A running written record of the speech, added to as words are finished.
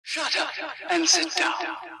Shut up and sit down.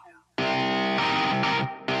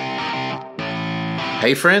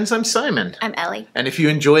 Hey friends, I'm Simon. I'm Ellie. And if you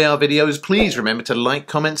enjoy our videos, please remember to like,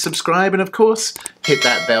 comment, subscribe, and of course, hit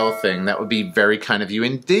that bell thing. That would be very kind of you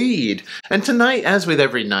indeed. And tonight, as with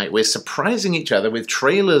every night, we're surprising each other with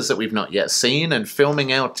trailers that we've not yet seen and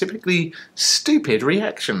filming our typically stupid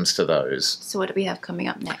reactions to those. So what do we have coming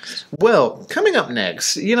up next? Well, coming up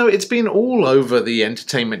next, you know, it's been all over the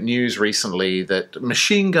entertainment news recently that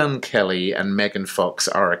Machine Gun Kelly and Megan Fox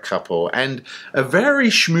are a couple, and a very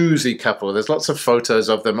schmoozy couple. There's lots of photos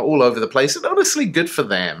of them all over the place, and honestly, good for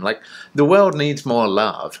them. Like, the world needs more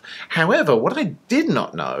love. However, what I did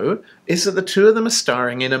not know is that the two of them are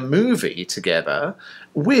starring in a movie together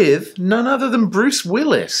with none other than Bruce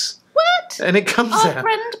Willis. What? And it comes out... Our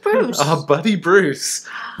friend Bruce. Our buddy Bruce.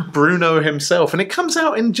 Bruno himself. And it comes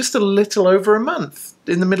out in just a little over a month,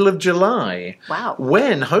 in the middle of July. Wow.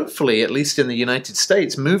 When, hopefully, at least in the United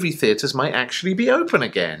States, movie theaters might actually be open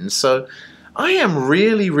again. So I am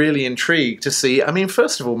really, really intrigued to see, I mean,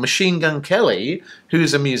 first of all, Machine Gun Kelly,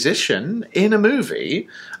 who's a musician, in a movie.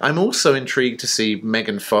 I'm also intrigued to see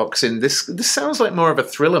Megan Fox in this. This sounds like more of a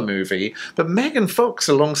thriller movie, but Megan Fox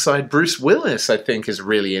alongside Bruce Willis, I think, is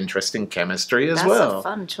really interesting chemistry as well. That's a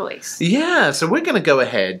fun choice. Yeah, so we're going to go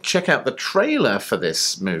ahead, check out the trailer for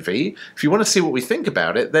this movie. If you want to see what we think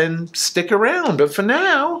about it, then stick around. But for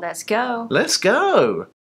now, let's go. Let's go.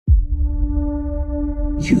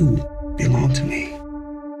 You belong to me.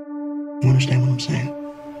 You understand what I'm saying?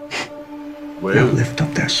 Now lift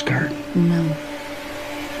up that skirt. No.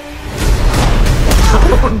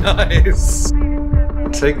 Oh, nice.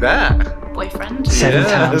 Take that. Boyfriend? 7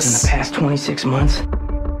 times in the past 26 months,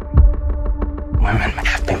 women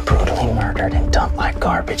have been brutally murdered and dumped like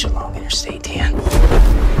garbage along Interstate 10.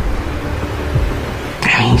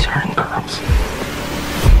 And he's hurting girls.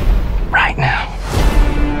 Right now.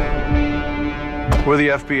 We're the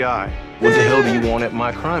FBI. What the hell do you want at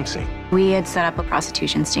my crime scene? We had set up a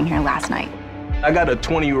prostitution sting here last night. I got a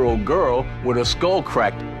 20-year-old girl with her skull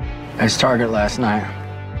cracked. His target last night.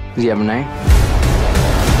 Does he have a name?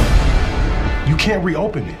 You can't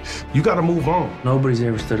reopen this. You gotta move on. Nobody's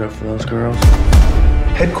ever stood up for those girls.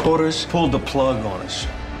 Headquarters pulled the plug on us.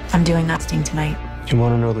 I'm doing that sting tonight. You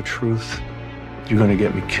want to know the truth? You're gonna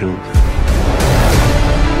get me killed.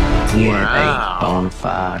 Yeah, a bona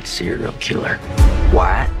fide serial killer.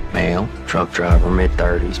 White, male, truck driver,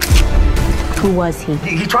 mid-30s. Who was he?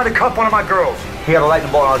 He tried to cuff one of my girls. He had a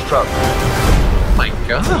lightning bolt on his truck. Oh my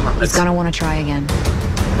God. He's gonna want to try again.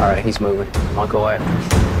 All right, he's moving. I'll go after him.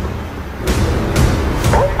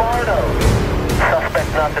 Lombardo. Suspect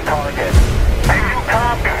not the target. Taking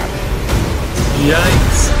copy.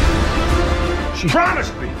 Yikes. She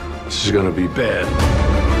promised me. This is gonna be bad.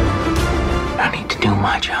 I need to do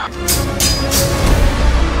my job.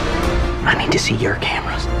 I need to see your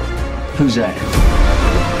cameras. Who's that?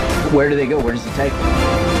 Where do they go? Where does it take them?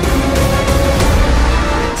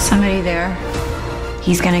 Somebody there.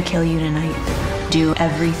 He's gonna kill you tonight. Do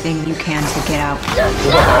everything you can to get out.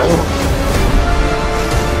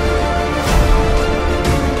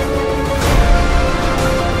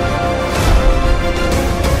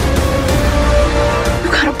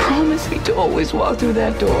 You gotta promise me to always walk through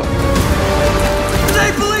that door.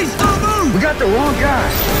 Hey, police, don't move! We got the wrong guy.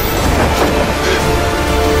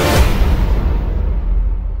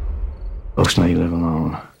 Folks know you live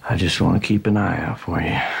alone. I just want to keep an eye out for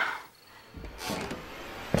you.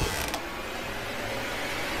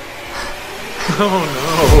 Oh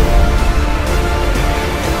no.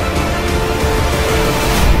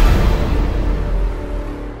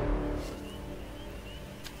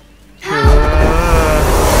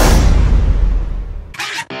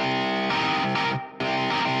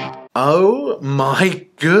 Oh my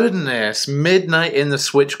goodness! Midnight in the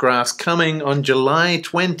Switchgrass coming on July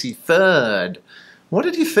 23rd. What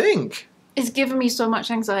did you think? It's given me so much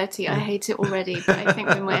anxiety. I hate it already, but I think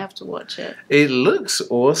we might have to watch it. It looks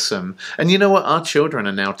awesome. And you know what? Our children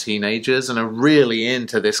are now teenagers and are really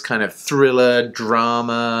into this kind of thriller,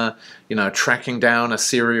 drama, you know, tracking down a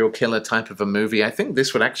serial killer type of a movie. I think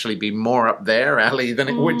this would actually be more up their alley than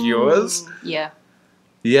it would yours. Yeah.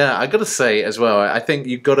 Yeah, I gotta say as well, I think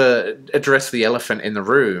you've got to address the elephant in the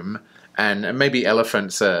room, and maybe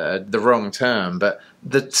elephant's the wrong term, but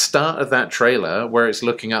the start of that trailer, where it's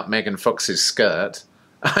looking up Megan Fox's skirt,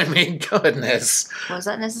 I mean, goodness. Was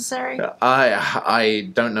that necessary? I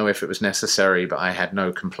don't know if it was necessary, but I had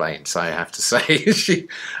no complaints, I have to say.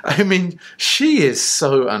 She is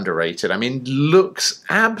so underrated. I mean, looks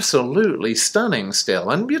absolutely stunning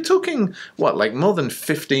still. And you're talking, what, like more than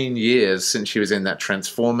 15 years since she was in that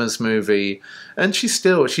Transformers movie. And she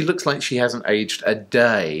looks like she hasn't aged a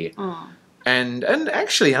day. Mm. And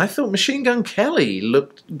actually, I thought Machine Gun Kelly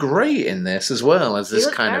looked great in this as well as this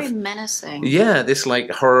kind of very menacing. Yeah, this like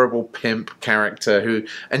horrible pimp character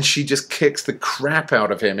and she just kicks the crap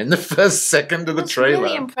out of him in the first second of the trailer. I'm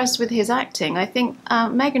really impressed with his acting. I think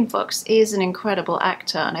Megan Fox is an incredible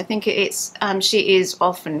actor, and I think she is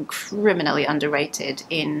often criminally underrated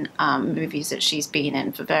in movies that she's been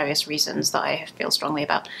in for various reasons that I feel strongly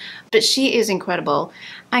about. But she is incredible,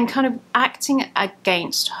 and kind of acting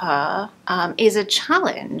against her is a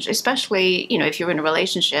challenge, especially, if you're in a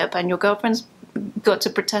relationship and your girlfriend's got to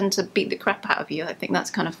pretend to beat the crap out of you. I think that's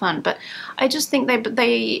kind of fun. But I just think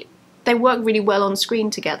they work really well on screen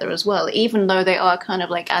together as well, even though they are kind of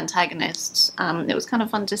like antagonists. It was kind of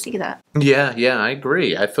fun to see that. Yeah, I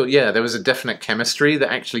agree. I thought, there was a definite chemistry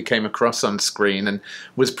that actually came across on screen and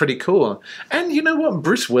was pretty cool. And you know what?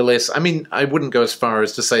 Bruce Willis, I mean, I wouldn't go as far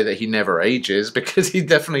as to say that he never ages, because he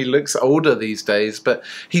definitely looks older these days, but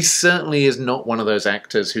he certainly is not one of those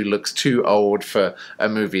actors who looks too old for a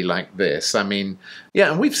movie like this. I mean,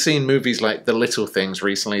 yeah, and we've seen movies like The Little Things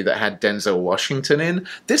recently that had Denzel Washington in.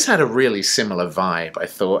 This had a really similar vibe, I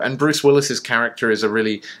thought, and Bruce Willis's character is a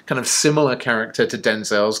really kind of similar character to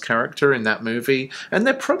Denzel's character in that movie, and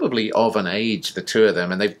they're probably of an age, the two of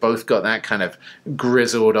them, and they've both got that kind of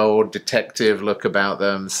grizzled old detective look about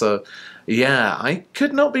them, so yeah, I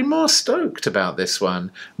could not be more stoked about this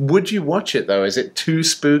one. Would you watch it, though? Is it too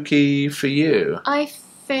spooky for you? I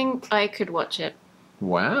think I could watch it.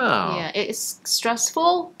 Wow. Yeah, it's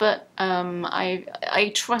stressful, but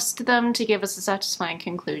I trust them to give us a satisfying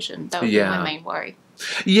conclusion. That would be my main worry.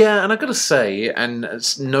 Yeah, and I've got to say, and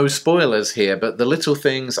no spoilers here, but The Little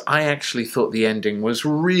Things, I actually thought the ending was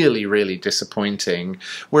really, really disappointing.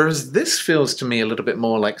 Whereas this feels to me a little bit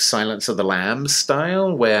more like Silence of the Lambs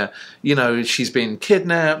style, where, she's been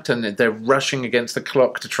kidnapped and they're rushing against the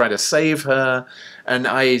clock to try to save her. And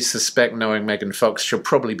I suspect, knowing Megan Fox, she'll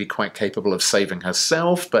probably be quite capable of saving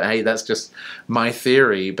herself. But hey, that's just my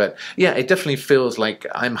theory. But yeah, it definitely feels like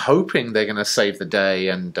I'm hoping they're going to save the day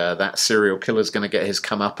and that serial killer's going to get his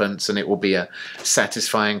comeuppance and it will be a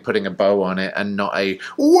satisfying putting a bow on it and not a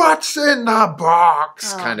 "what's in the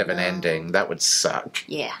box" kind of an ending. That would suck.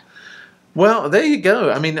 Yeah. Well, there you go.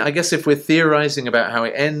 I mean, I guess if we're theorizing about how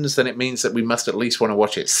it ends, then it means that we must at least want to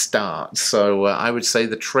watch it start. So I would say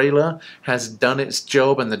the trailer has done its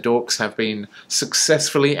job and the dorks have been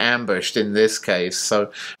successfully ambushed in this case. So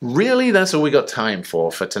really, that's all we got time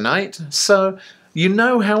for tonight. So you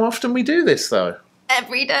know how often we do this, though.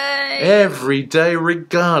 Every day. Every day,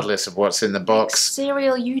 regardless of what's in the box.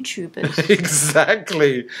 Serial YouTubers.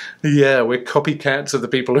 Exactly. Yeah, we're copycats of the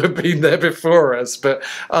people who have been there before us. But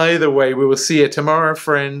either way, we will see you tomorrow,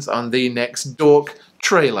 friends, on the next Dork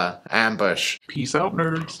Trailer Ambush. Peace out,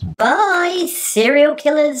 nerds. Bye, serial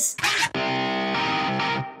killers.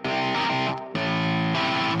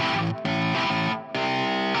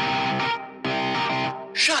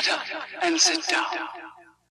 Shut up and sit down.